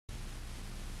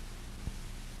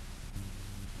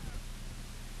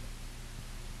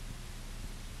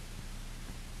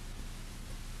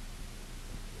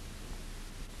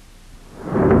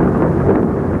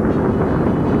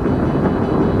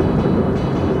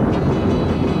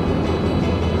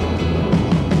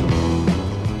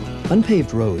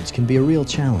Unpaved roads can be a real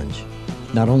challenge,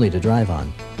 not only to drive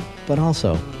on, but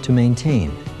also to maintain.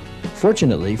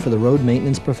 Fortunately for the road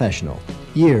maintenance professional,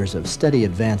 years of steady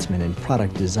advancement in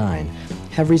product design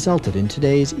have resulted in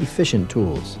today's efficient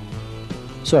tools.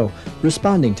 So,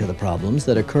 responding to the problems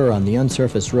that occur on the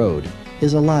unsurfaced road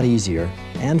is a lot easier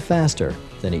and faster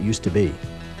than it used to be.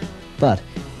 But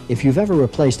if you've ever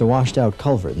replaced a washed-out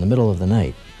culvert in the middle of the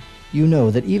night, you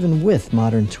know that even with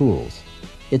modern tools,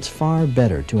 it's far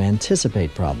better to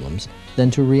anticipate problems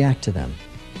than to react to them.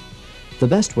 The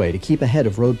best way to keep ahead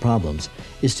of road problems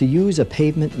is to use a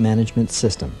pavement management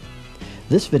system.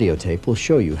 This videotape will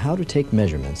show you how to take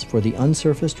measurements for the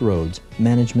Unsurfaced Roads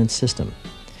Management System.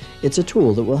 It's a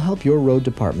tool that will help your road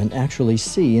department actually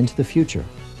see into the future.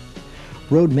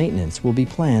 Road maintenance will be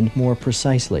planned more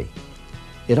precisely.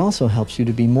 It also helps you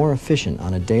to be more efficient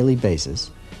on a daily basis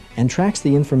and tracks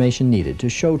the information needed to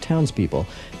show townspeople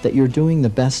that you're doing the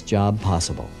best job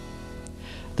possible.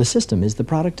 The system is the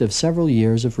product of several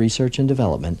years of research and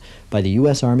development by the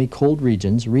U.S. Army Cold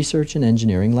Regions Research and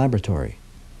Engineering Laboratory.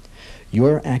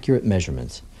 Your accurate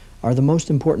measurements are the most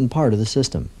important part of the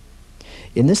system.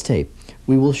 In this tape,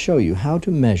 we will show you how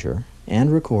to measure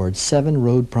and record 7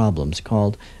 road problems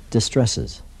called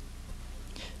distresses.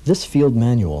 This field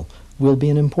manual will be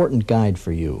an important guide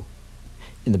for you.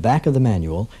 In the back of the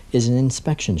manual is an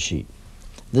inspection sheet.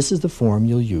 This is the form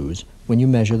you'll use when you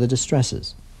measure the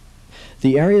distresses.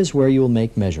 The areas where you will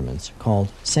make measurements,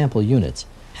 called sample units,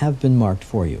 have been marked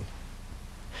for you.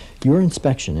 Your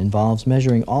inspection involves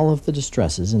measuring all of the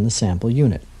distresses in the sample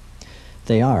unit.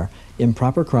 They are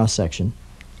improper cross-section,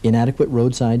 inadequate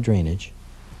roadside drainage,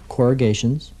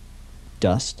 corrugations,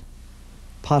 dust,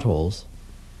 potholes,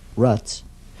 ruts,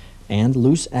 and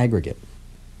loose aggregate.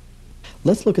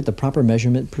 Let's look at the proper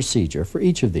measurement procedure for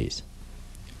each of these.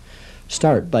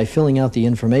 Start by filling out the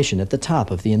information at the top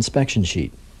of the inspection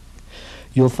sheet.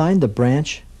 You'll find the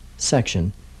branch,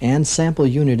 section, and sample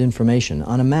unit information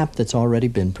on a map that's already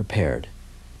been prepared.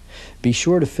 Be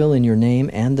sure to fill in your name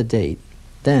and the date.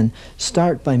 Then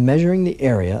start by measuring the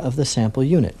area of the sample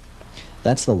unit.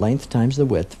 That's the length times the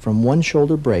width from one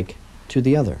shoulder break to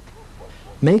the other.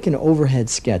 Make an overhead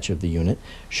sketch of the unit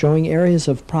showing areas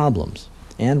of problems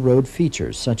and road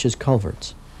features such as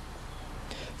culverts.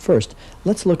 First,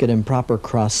 let's look at improper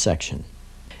cross-section.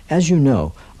 As you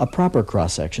know, a proper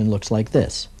cross-section looks like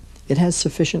this. It has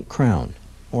sufficient crown,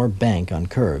 or bank on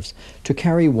curves, to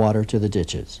carry water to the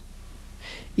ditches.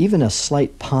 Even a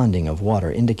slight ponding of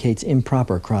water indicates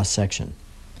improper cross-section.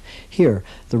 Here,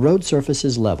 the road surface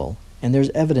is level, and there's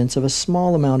evidence of a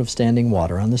small amount of standing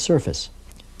water on the surface.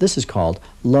 This is called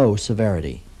low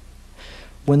severity.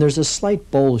 When there's a slight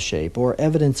bowl shape or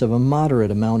evidence of a moderate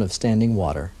amount of standing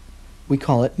water, we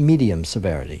call it medium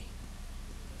severity.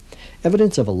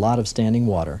 Evidence of a lot of standing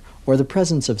water or the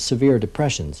presence of severe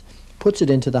depressions puts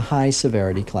it into the high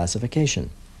severity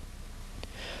classification.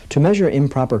 To measure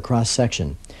improper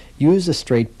cross-section, use a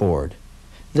straight board.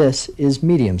 This is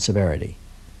medium severity.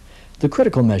 The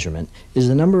critical measurement is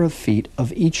the number of feet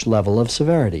of each level of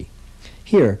severity.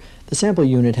 Here, the sample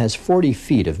unit has 40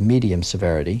 feet of medium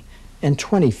severity and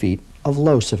 20 feet of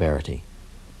low severity.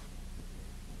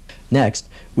 Next,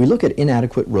 we look at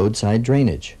inadequate roadside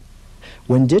drainage.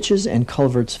 When ditches and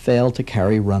culverts fail to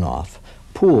carry runoff,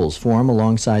 pools form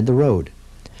alongside the road.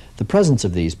 The presence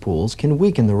of these pools can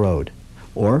weaken the road,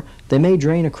 or they may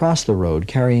drain across the road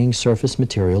carrying surface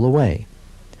material away.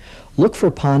 Look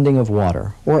for ponding of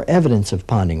water or evidence of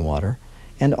ponding water,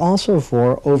 and also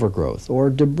for overgrowth or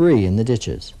debris in the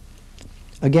ditches.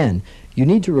 Again, you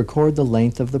need to record the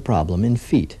length of the problem in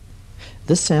feet.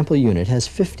 This sample unit has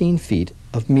 15 feet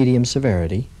of medium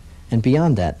severity, and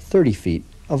beyond that, 30 feet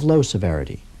of low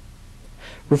severity.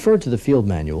 Refer to the field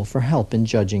manual for help in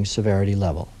judging severity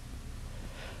level.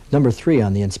 Number 3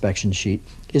 on the inspection sheet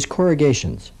is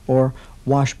corrugations, or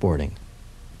washboarding.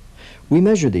 We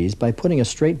measure these by putting a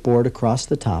straight board across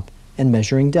the top and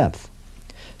measuring depth.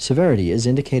 Severity is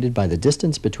indicated by the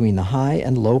distance between the high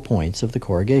and low points of the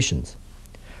corrugations.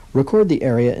 Record the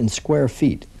area in square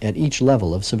feet at each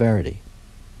level of severity.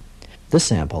 This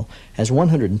sample has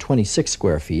 126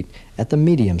 square feet at the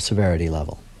medium severity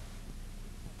level.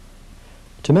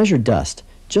 To measure dust,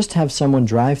 just have someone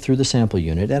drive through the sample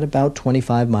unit at about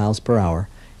 25 miles per hour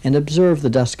and observe the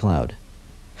dust cloud.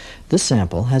 This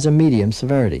sample has a medium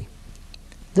severity.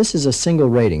 This is a single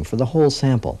rating for the whole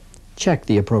sample. Check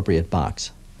the appropriate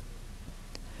box.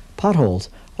 Potholes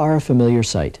are a familiar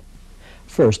sight.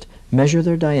 First, measure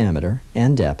their diameter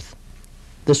and depth.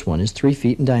 This one is 3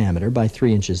 feet in diameter by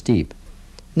 3 inches deep.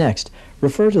 Next,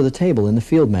 refer to the table in the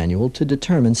field manual to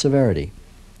determine severity.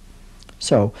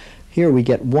 So, here we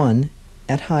get 1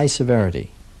 at high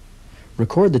severity.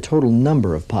 Record the total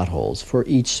number of potholes for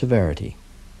each severity.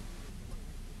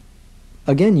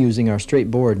 Again, using our straight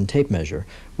board and tape measure,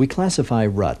 we classify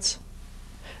ruts.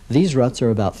 These ruts are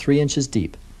about 3 inches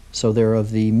deep, so they're of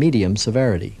the medium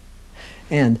severity.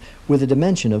 And with a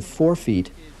dimension of 4 feet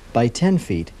by 10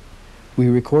 feet, we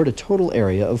record a total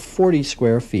area of 40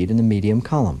 square feet in the medium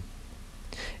column.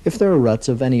 If there are ruts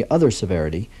of any other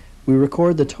severity, we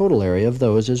record the total area of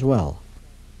those as well.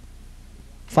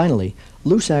 Finally,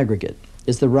 loose aggregate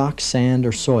is the rock, sand,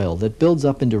 or soil that builds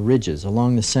up into ridges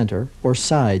along the center or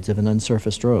sides of an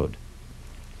unsurfaced road.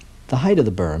 The height of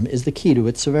the berm is the key to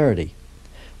its severity.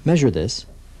 Measure this,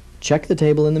 check the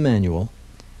table in the manual,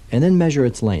 and then measure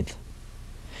its length.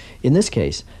 In this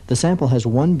case, the sample has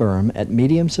one berm at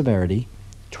medium severity,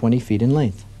 20 feet in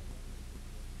length.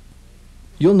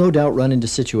 You'll no doubt run into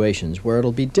situations where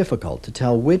it'll be difficult to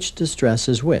tell which distress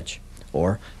is which,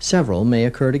 or several may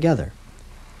occur together.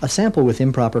 A sample with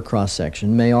improper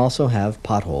cross-section may also have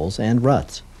potholes and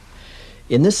ruts.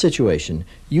 In this situation,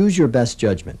 use your best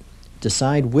judgment.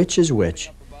 Decide which is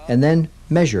which, and then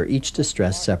measure each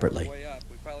distress separately.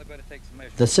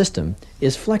 The system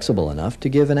is flexible enough to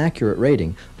give an accurate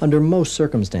rating under most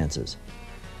circumstances.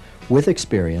 With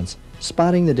experience,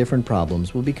 spotting the different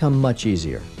problems will become much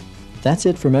easier. That's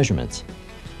it for measurements.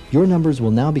 Your numbers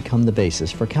will now become the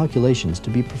basis for calculations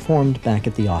to be performed back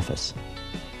at the office.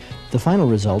 The final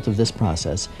result of this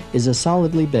process is a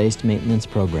solidly based maintenance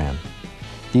program.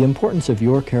 The importance of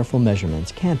your careful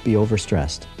measurements can't be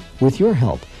overstressed. With your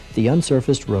help, the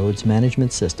Unsurfaced Roads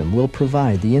Management System will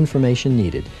provide the information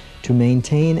needed to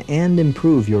maintain and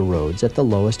improve your roads at the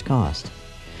lowest cost.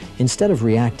 Instead of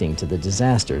reacting to the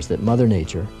disasters that Mother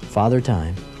Nature, Father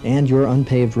Time, and your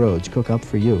unpaved roads cook up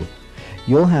for you,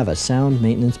 you'll have a sound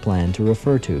maintenance plan to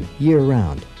refer to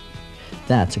year-round.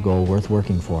 That's a goal worth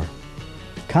working for.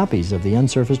 Copies of the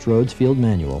Unsurfaced Roads Field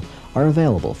Manual are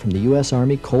available from the U.S.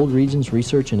 Army Cold Regions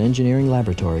Research and Engineering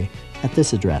Laboratory at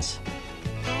this address.